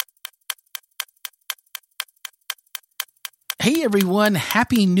Hey everyone,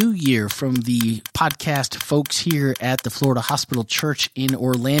 Happy New Year from the podcast folks here at the Florida Hospital Church in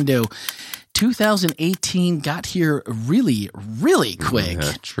Orlando. 2018 got here really, really quick.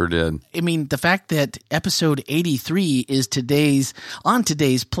 Yeah, it sure did. I mean, the fact that episode 83 is on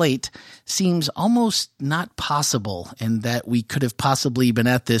today's plate seems almost not possible, and that we could have possibly been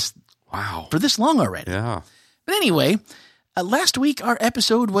at this for this long already. Yeah. But anyway, last week our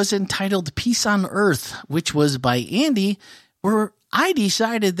episode was entitled Peace on Earth, which was by Andy, where I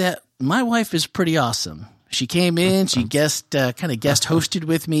decided that my wife is pretty awesome. She came in, she guest hosted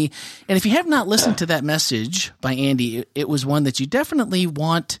with me. And if you have not listened to that message by Andy, it was one that you definitely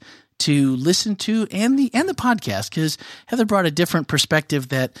want to listen to, and the podcast, because Heather brought a different perspective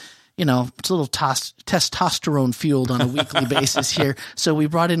that, you know, it's a little testosterone fueled on a weekly basis here. So we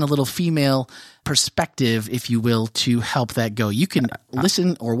brought in a little female perspective, if you will, to help that go. You can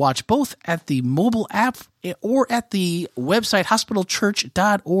listen or watch both at the mobile app or at the website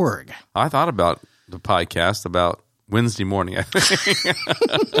hospitalchurch.org. I thought about the podcast about Wednesday morning, I think.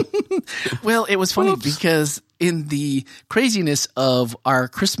 Well, it was funny because in the craziness of our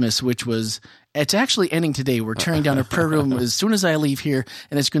Christmas, which was, it's actually ending today. We're tearing down a prayer room as soon as I leave here,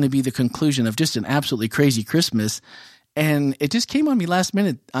 and it's going to be the conclusion of just an absolutely crazy Christmas. And it just came on me last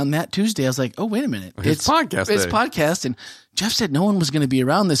minute on that Tuesday. I was like, oh, wait a minute. It's podcast day. It's podcast. And Jeff said no one was going to be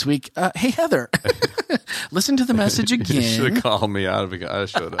around this week. Hey, Heather, listen to the message again. You should have called me out of it. I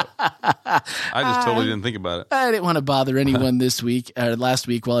showed up. I just totally didn't think about it. I didn't want to bother anyone this week, last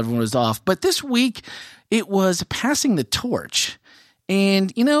week while everyone was off. But this week, it was passing the torch.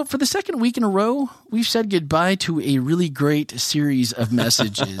 And, you know, for the second week in a row, we've said goodbye to a really great series of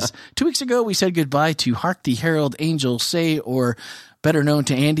messages. 2 weeks ago, we said goodbye to Hark the Herald Angels Say, or better known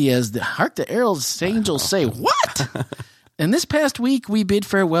to Andy as the Hark the Herald Angels Say, what? And this past week, we bid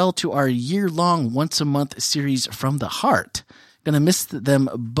farewell to our year-long, once-a-month series From the Heart. Going to miss them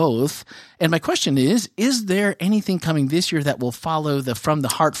both. And my question is there anything coming this year that will follow the From the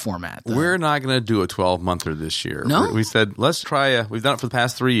Heart format, though? We're not going to do a 12-monther this year. No? We said, let's try we've done it for the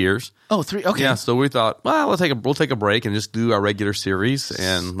past 3 years. Oh, 3? Okay. Yeah, so we thought, well, we'll take a break and just do our regular series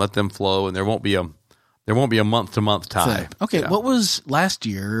and let them flow, and there won't be a month-to-month tie. Okay, yeah. What was last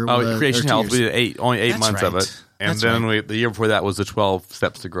year? Creation Health, we did only 8 months of it. And That's then right. the year before that was the 12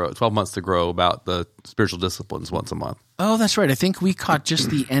 months to grow about the spiritual disciplines once a month. Oh, that's right. I think we caught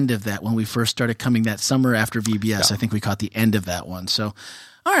just the end of that when we first started coming that summer after VBS. Yeah. I think we caught the end of that one. So,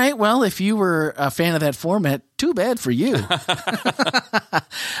 all right. Well, if you were a fan of that format, too bad for you.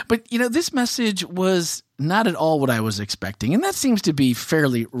 But, you know, this message was not at all what I was expecting. And that seems to be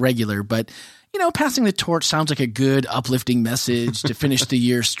fairly regular. But, you know, passing the torch sounds like a good, uplifting message to finish the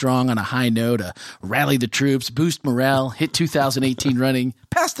year strong on a high note, rally the troops, boost morale, hit 2018 running,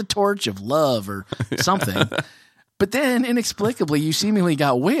 pass the torch of love or something. But then, inexplicably, you seemingly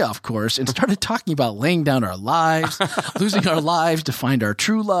got way off course and started talking about laying down our lives, losing our lives to find our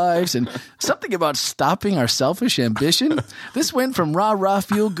true lives, and something about stopping our selfish ambition. This went from rah-rah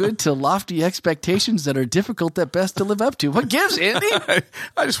feel-good to lofty expectations that are difficult at best to live up to. What gives, Andy?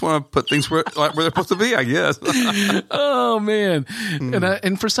 I just want to put things where they're supposed to be, I guess. Oh, man.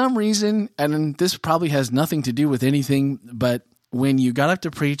 And for some reason, and this probably has nothing to do with anything, but when you got up to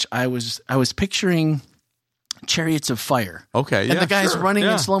preach, I was picturing Chariots of Fire. Okay, yeah, and the guy's running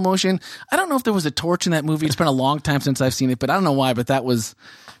in slow motion. I don't know if there was a torch in that movie. It's been a long time since I've seen it, but I don't know why, but that was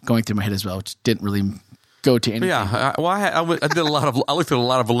going through my head as well, which didn't really go to anything. Yeah, I looked at a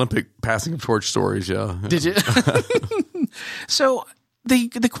lot of Olympic passing of torch stories, yeah. Did you? So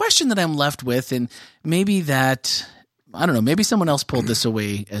the question that I'm left with, and maybe that, I don't know, maybe someone else pulled this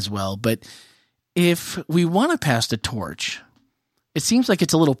away as well, but if we want to pass the torch, it seems like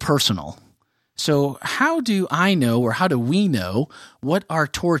it's a little personal. So how do I know, or how do we know what our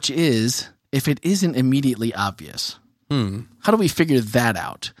torch is if it isn't immediately obvious? How do we figure that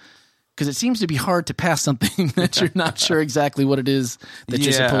out? Because it seems to be hard to pass something that you're not sure exactly what it is that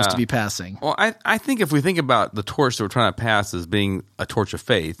you're supposed to be passing. Well, I think if we think about the torch that we're trying to pass as being a torch of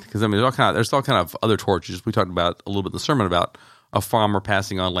faith, because I mean, there's all kind of other torches. We talked about a little bit in the sermon about a farmer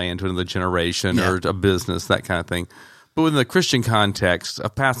passing on land to another generation, or a business, that kind of thing. But within the Christian context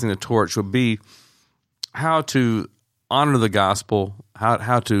of passing the torch would be how to honor the gospel,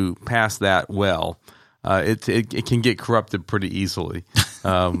 how to pass that well. It can get corrupted pretty easily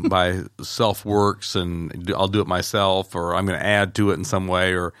by self-works and I'll do it myself, or I'm going to add to it in some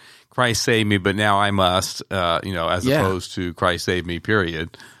way, or Christ saved me, but now I must, as opposed to Christ saved me,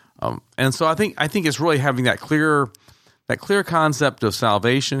 period. And so I think it's really having that clear concept of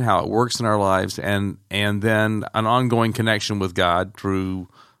salvation, how it works in our lives, and then an ongoing connection with God through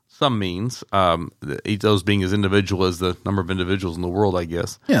some means. Those being as individual as the number of individuals in the world, I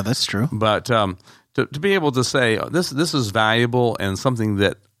guess. Yeah, that's true. But to be able to say this is valuable and something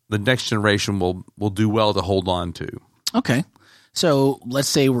that the next generation will do well to hold on to. Okay. So let's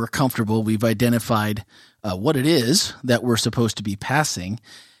say we're comfortable. We've identified what it is that we're supposed to be passing.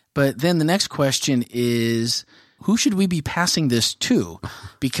 But then the next question is, who should we be passing this to?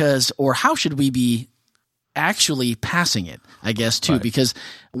 Or how should we be actually passing it, I guess, too? Right. Because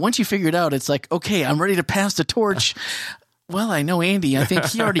once you figure it out, it's like, okay, I'm ready to pass the torch. Well, I know Andy. I think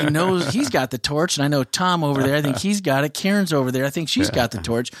he already knows he's got the torch. And I know Tom over there. I think he's got it. Karen's over there. I think she's got the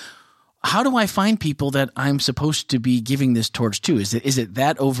torch. How do I find people that I'm supposed to be giving this torch to? Is it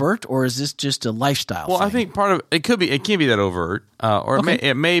that overt, or is this just a lifestyle thing? I think part of it can be that overt, or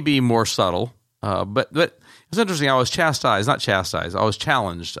it may be more subtle. But it's interesting. I was I was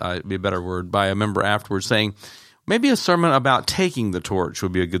challenged, would be a better word, by a member afterwards saying, maybe a sermon about taking the torch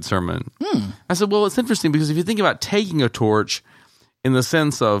would be a good sermon. I said, well, it's interesting because if you think about taking a torch in the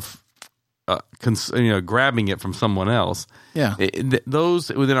sense of grabbing it from someone else, those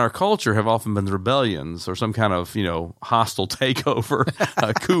within our culture have often been rebellions or some kind of hostile takeover,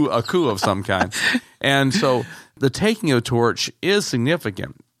 a coup of some kind, and so the taking of a torch is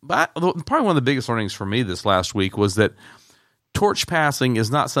significant. But probably one of the biggest learnings for me this last week was that torch passing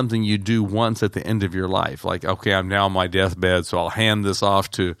is not something you do once at the end of your life. Like, okay, I'm now on my deathbed, so I'll hand this off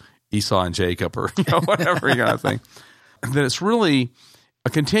to Esau and Jacob, or whatever kind of thing. That it's really a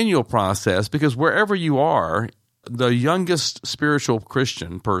continual process, because wherever you are, the youngest spiritual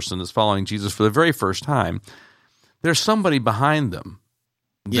Christian person is following Jesus for the very first time, there's somebody behind them.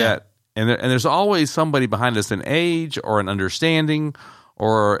 And there's always somebody behind us in age or an understanding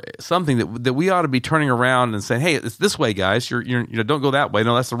or something that we ought to be turning around and saying, hey, it's this way, guys. You're don't go that way.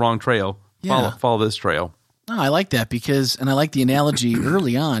 No, that's the wrong trail. Follow this trail. No, I like that and I like the analogy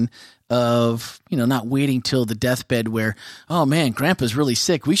early on of, not waiting till the deathbed where, oh man, Grandpa's really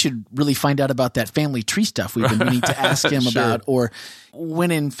sick. We should really find out about that family tree stuff we've been meaning to ask him about. Or when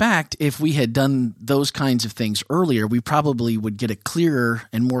in fact, if we had done those kinds of things earlier, we probably would get a clearer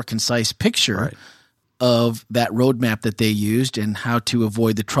and more concise picture of that roadmap that they used and how to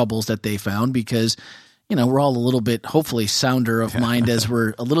avoid the troubles that they found, because we're all a little bit, hopefully, sounder of mind as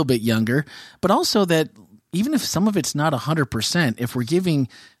we're a little bit younger, but also that even if some of it's not 100%, if we're giving,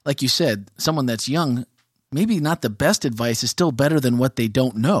 like you said, someone that's young, maybe not the best advice is still better than what they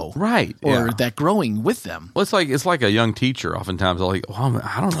don't know. Right. Or that growing with them. Well, it's like a young teacher. Oftentimes they're like,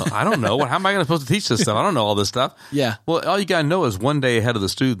 I don't know. How am I going to supposed to teach this stuff? I don't know all this stuff. Yeah. Well, all you got to know is one day ahead of the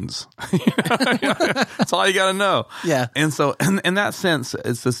students. That's all you got to know. Yeah. And so in that sense,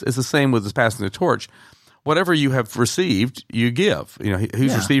 it's the same with this passing the torch. Whatever you have received, you give.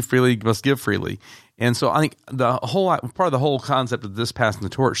 Who's received freely must give freely. And so I think part of the whole concept of this passing the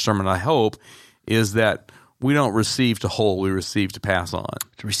torch sermon, I hope, is that we don't receive to hold, we receive to pass on.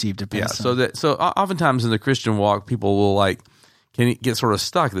 To receive to pass on. So oftentimes in the Christian walk, people will can get sort of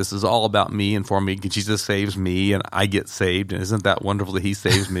stuck. This is all about me and for me. Jesus saves me and I get saved. And isn't that wonderful that he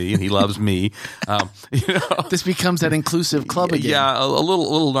saves me and he loves me? This becomes that inclusive club again. Yeah, a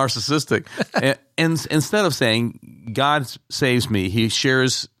little narcissistic. And instead of saying God saves me, he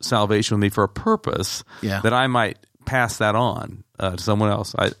shares salvation with me for a purpose that I might pass that on to someone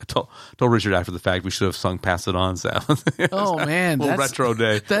else. I told Richard after the fact we should have sung "Pass It On" Sabbath. Oh man, that's retro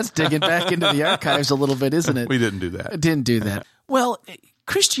day. That's digging back into the archives a little bit, isn't it? We didn't do that. Didn't do that. Well,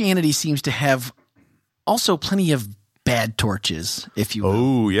 Christianity seems to have also plenty of bad torches, if you will.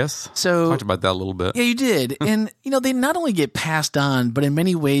 Oh, yes. So talked about that a little bit. Yeah, you did. And, they not only get passed on, but in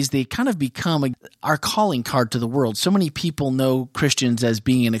many ways they kind of become our calling card to the world. So many people know Christians as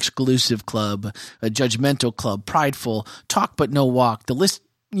being an exclusive club, a judgmental club, prideful, talk but no walk. The list,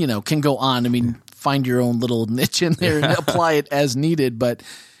 can go on. I mean, find your own little niche in there and apply it as needed. But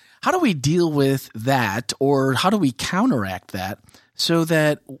how do we deal with that, or how do we counteract that so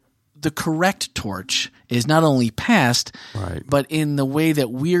that the correct torch is not only passed, but in the way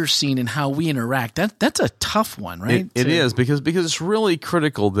that we're seen and how we interact? That's a tough one, right? It is because it's really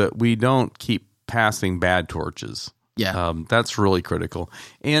critical that we don't keep passing bad torches. Yeah. That's really critical.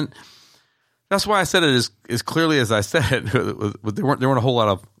 And that's why I said it as clearly as I said it.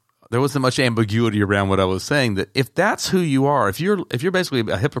 There wasn't much ambiguity around what I was saying, that if that's who you are, if you're basically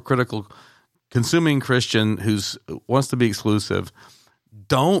a hypocritical consuming Christian who wants to be exclusive,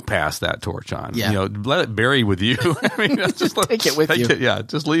 don't pass that torch on. Yeah. Let it bury with you. I mean, just take it with you.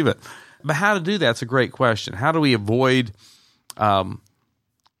 Just leave it. But how to do that's a great question. How do we avoid? I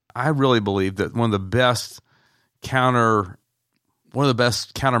really believe that one of the best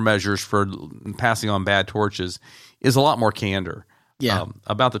countermeasures for passing on bad torches is a lot more candor.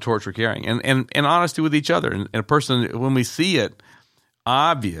 about the torch we're carrying, and honesty with each other. And a person, when we see it,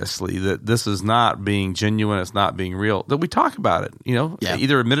 obviously that this is not being genuine, it's not being real, that we talk about it.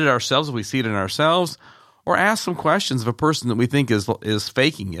 Either admit it ourselves if we see it in ourselves, or ask some questions of a person that we think is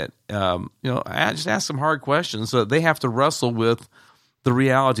faking it. Just ask some hard questions so that they have to wrestle with the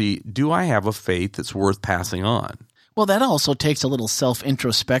reality. Do I have a faith that's worth passing on? Well, that also takes a little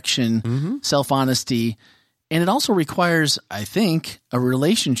self-introspection, self-honesty, and it also requires, I think, a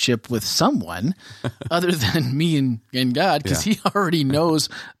relationship with someone other than me and God, because He already knows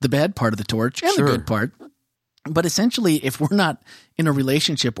the bad part of the torch and the good part. But essentially, if we're not in a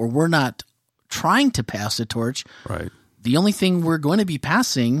relationship or we're not trying to pass the torch, the only thing we're going to be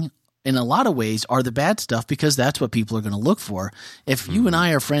passing in a lot of ways are the bad stuff, because that's what people are going to look for. If you and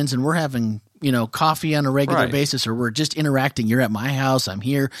I are friends and we're having coffee on a regular basis, or we're just interacting, you're at my house, I'm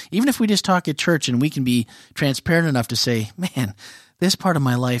here, even if we just talk at church and we can be transparent enough to say, man, this part of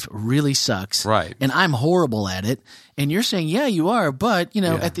my life really sucks. And I'm horrible at it. And you're saying, yeah, you are. But,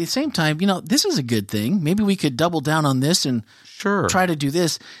 at the same time, this is a good thing. Maybe we could double down on this and try to do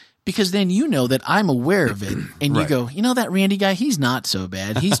this. Because then that I'm aware of it, and you go, that Randy guy, he's not so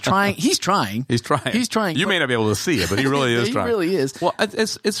bad. He's trying. He's trying. You may not be able to see it, but he really is trying. He really is. Well,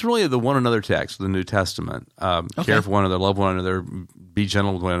 it's really the one another text of the New Testament. Care for one another, love one another, be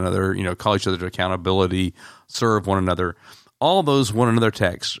gentle with one another, call each other to accountability, serve one another. All those one another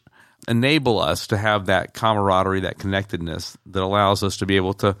texts enable us to have that camaraderie, that connectedness that allows us to be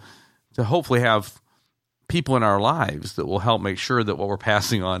able to hopefully have people in our lives that will help make sure that what we're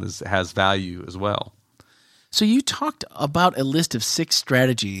passing on has value as well. So you talked about a list of 6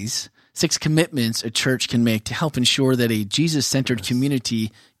 strategies, 6 commitments a church can make to help ensure that a Jesus-centered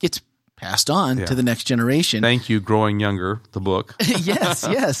community gets passed on to the next generation. Thank you, Growing Younger, the book.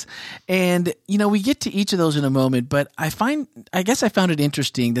 Yes. And, we get to each of those in a moment, but I guess I found it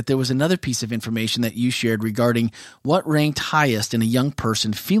interesting that there was another piece of information that you shared regarding what ranked highest in a young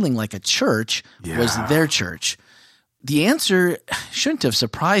person feeling like a church was their church. The answer shouldn't have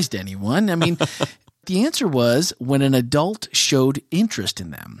surprised anyone. I mean, the answer was when an adult showed interest in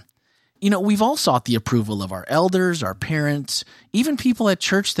them. We've all sought the approval of our elders, our parents, even people at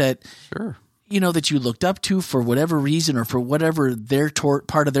church that, that you looked up to for whatever reason, or for whatever their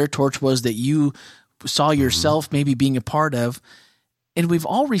part of their torch was that you saw yourself maybe being a part of. And we've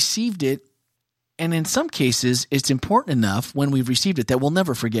all received it. And in some cases, it's important enough when we've received it that we'll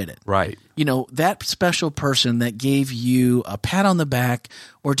never forget it. That special person that gave you a pat on the back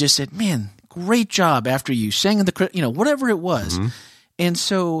or just said, man, great job after you sang in the, whatever it was. And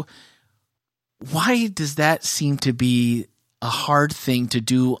so why does that seem to be a hard thing to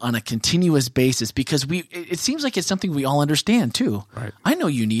do on a continuous basis? Because it seems like it's something we all understand too. I know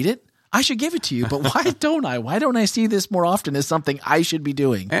you need it. I should give it to you, but why don't I? Why don't I see this more often as something I should be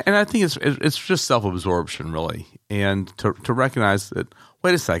doing? And I think it's just self-absorption, really, and to recognize that,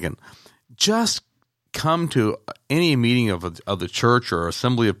 wait a second, just come to any meeting of the church or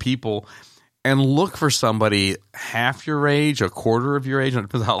assembly of people and look for somebody half your age, a quarter of your age, it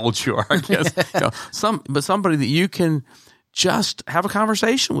depends how old you are, I guess. But somebody that you can just have a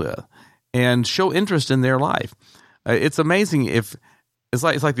conversation with and show interest in their life. It's amazing if it's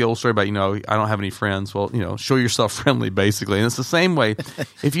like the old story about, I don't have any friends. Well, show yourself friendly, basically. And it's the same way.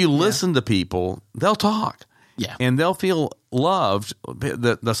 If you listen to people, they'll talk. And they'll feel loved.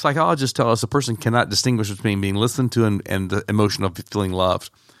 The psychologists tell us a person cannot distinguish between being listened to and the emotion of feeling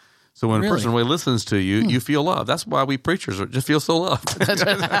loved. So when a person really listens to you, you feel loved. That's why we preachers just feel so loved.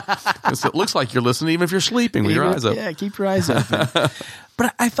 It looks like you're listening even if you're sleeping with your eyes open. Yeah, keep your eyes open.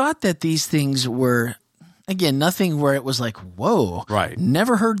 But I thought that these things were, again, nothing where it was like, whoa,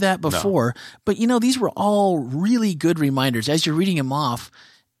 never heard that before. No. But, these were all really good reminders as you're reading them off.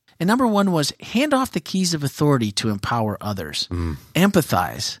 And number 1 was hand off the keys of authority to empower others.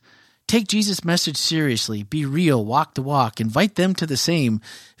 Empathize. Take Jesus' message seriously. Be real. Walk the walk. Invite them to the same.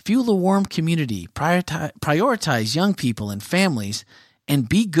 Fuel a warm community, prioritize young people and families, and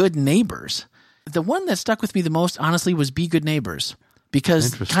be good neighbors. The one that stuck with me the most, honestly, was be good neighbors,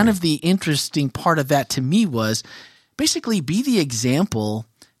 because kind of the interesting part of that to me was basically be the example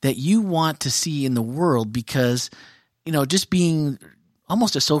that you want to see in the world, because, just being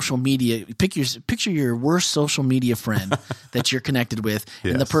almost a social media, picture your worst social media friend that you're connected with,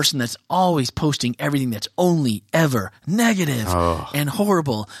 and the person that's always posting everything that's only ever negative and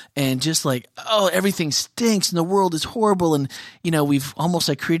horrible, and just like, everything stinks and the world is horrible, and we've almost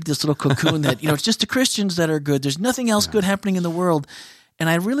like created this little cocoon that it's just the Christians that are good. There's nothing else good happening in the world. And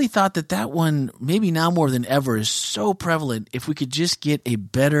I really thought that one, maybe now more than ever, is so prevalent. If we could just get a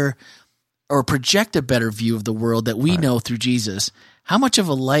better or project a better view of the world that we know through Jesus, How much of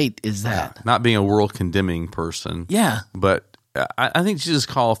a light is that? Not being a world condemning person. Yeah. But I think Jesus'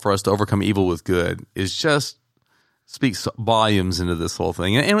 call for us to overcome evil with good is just speaks volumes into this whole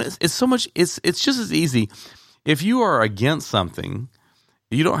thing. And it's so much, it's just as easy. If you are against something,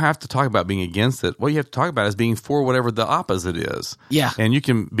 you don't have to talk about being against it. What you have to talk about is being for whatever the opposite is. Yeah. And you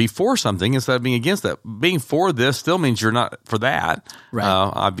can be for something instead of being against that. Being for this still means you're not for that, right?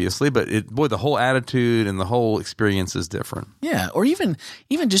 Obviously. But the whole attitude and the whole experience is different. Yeah. Or even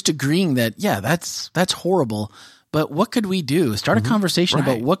just agreeing that, that's horrible. But what could we do? Start a conversation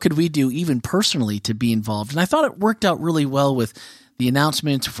about what could we do even personally to be involved. And I thought it worked out really well with the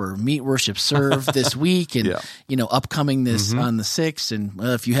announcements for Meet, Worship, Serve this week and, upcoming this on the 6th. And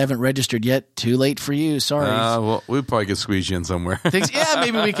if you haven't registered yet, too late for you. Sorry. Well, we probably could squeeze you in somewhere.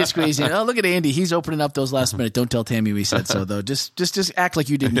 Maybe we could squeeze you in. Oh, look at Andy. He's opening up those last minute. Don't tell Tammy we said so, though. Just act like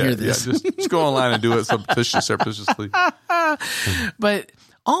you didn't hear this. Yeah, just go online and do it surreptitiously. But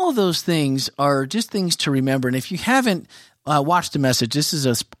all of those things are just things to remember. And if you haven't watched the message, this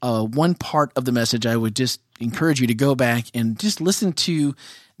is one part of the message. I would just encourage you to go back and just listen to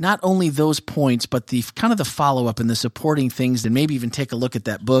not only those points, but the kind of the follow up and the supporting things, and maybe even take a look at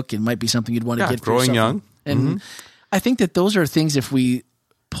that book. It might be something you'd want to get for Growing yourself. Young. And I think that those are things, if we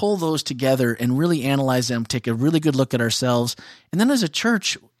pull those together and really analyze them, take a really good look at ourselves, and then as a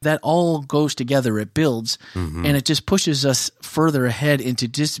church, that all goes together. It builds, and it just pushes us further ahead into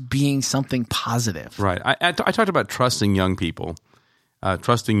just being something positive. Right. I talked about trusting young people,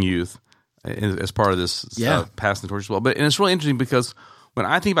 trusting youth as part of this passing the torch as well. And it's really interesting because when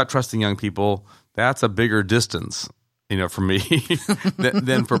I think about trusting young people, that's a bigger distance, for me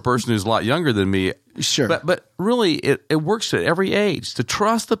than for a person who's a lot younger than me. Sure. But really, it works at every age to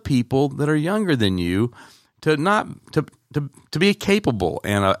trust the people that are younger than you, to be capable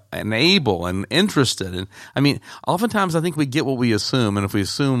and able and interested. And I mean, oftentimes I think we get what we assume, and if we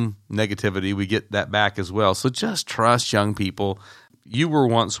assume negativity, we get that back as well. So just trust young people. You were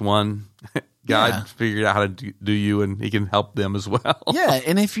once one. God figured out how to do you, and he can help them as well. Yeah,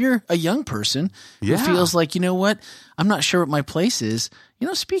 and if you're a young person who feels like, you know what, I'm not sure what my place is,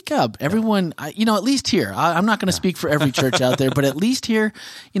 speak up. Everyone, at least here, I'm not going to speak for every church out there, but at least here,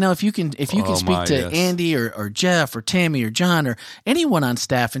 if you can speak to Andy or Jeff or Tammy or John or anyone on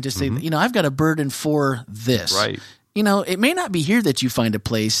staff and just say, I've got a burden for this. Right. It may not be here that you find a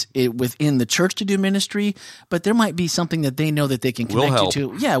place within the church to do ministry, but there might be something that they know that they can connect you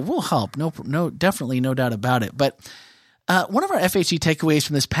to. Yeah, we'll help. No, definitely, no doubt about it. But one of our FHE takeaways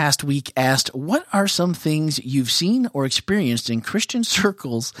from this past week asked, what are some things you've seen or experienced in Christian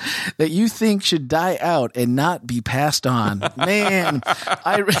circles that you think should die out and not be passed on? Man,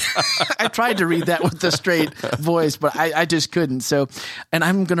 I tried to read that with a straight voice, but I just couldn't. So, and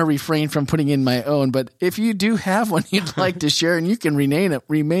I'm going to refrain from putting in my own, but if you do have one you'd like to share and you can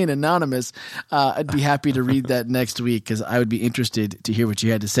remain anonymous, I'd be happy to read that next week because I would be interested to hear what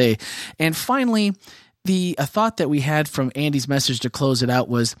you had to say. And finally, a thought that we had from Andy's message to close it out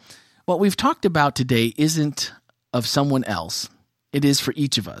was, what we've talked about today isn't of someone else. It is for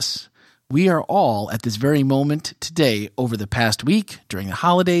each of us. We are all at this very moment today, over the past week, during the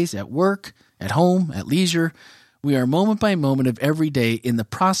holidays, at work, at home, at leisure. We are moment by moment of every day in the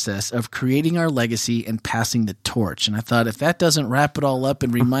process of creating our legacy and passing the torch. And I thought, if that doesn't wrap it all up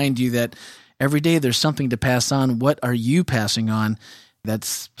and remind you that every day there's something to pass on, what are you passing on?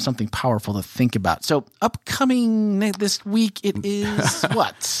 That's something powerful to think about. So upcoming this week, it is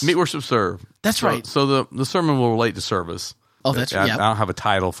what? Meet, Worship, Serve. That's right. So the sermon will relate to service. Oh, that's right. I don't have a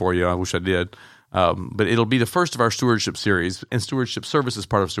title for you. I wish I did. But it'll be the first of our stewardship series, and stewardship service is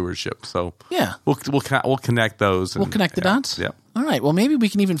part of stewardship. So yeah, we'll connect those. We'll connect the dots. Yeah. All right. Well, maybe we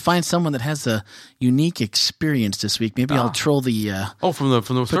can even find someone that has a unique experience this week. Maybe I'll troll the from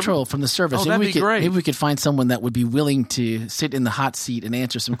the service. Oh, that'd be great. Maybe we could find someone that would be willing to sit in the hot seat and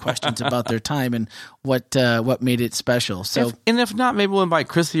answer some questions about their time and what made it special. So, if not, maybe we'll invite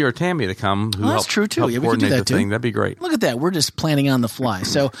Chrissy or Tammy to come. That's true too. Yeah, we can do that too. That'd be great. Look at that. We're just planning on the fly.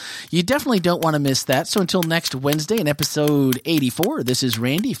 So you definitely don't want to miss that. So until next Wednesday in episode 84, this is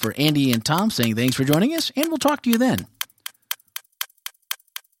Randy for Andy and Tom saying thanks for joining us, and we'll talk to you then.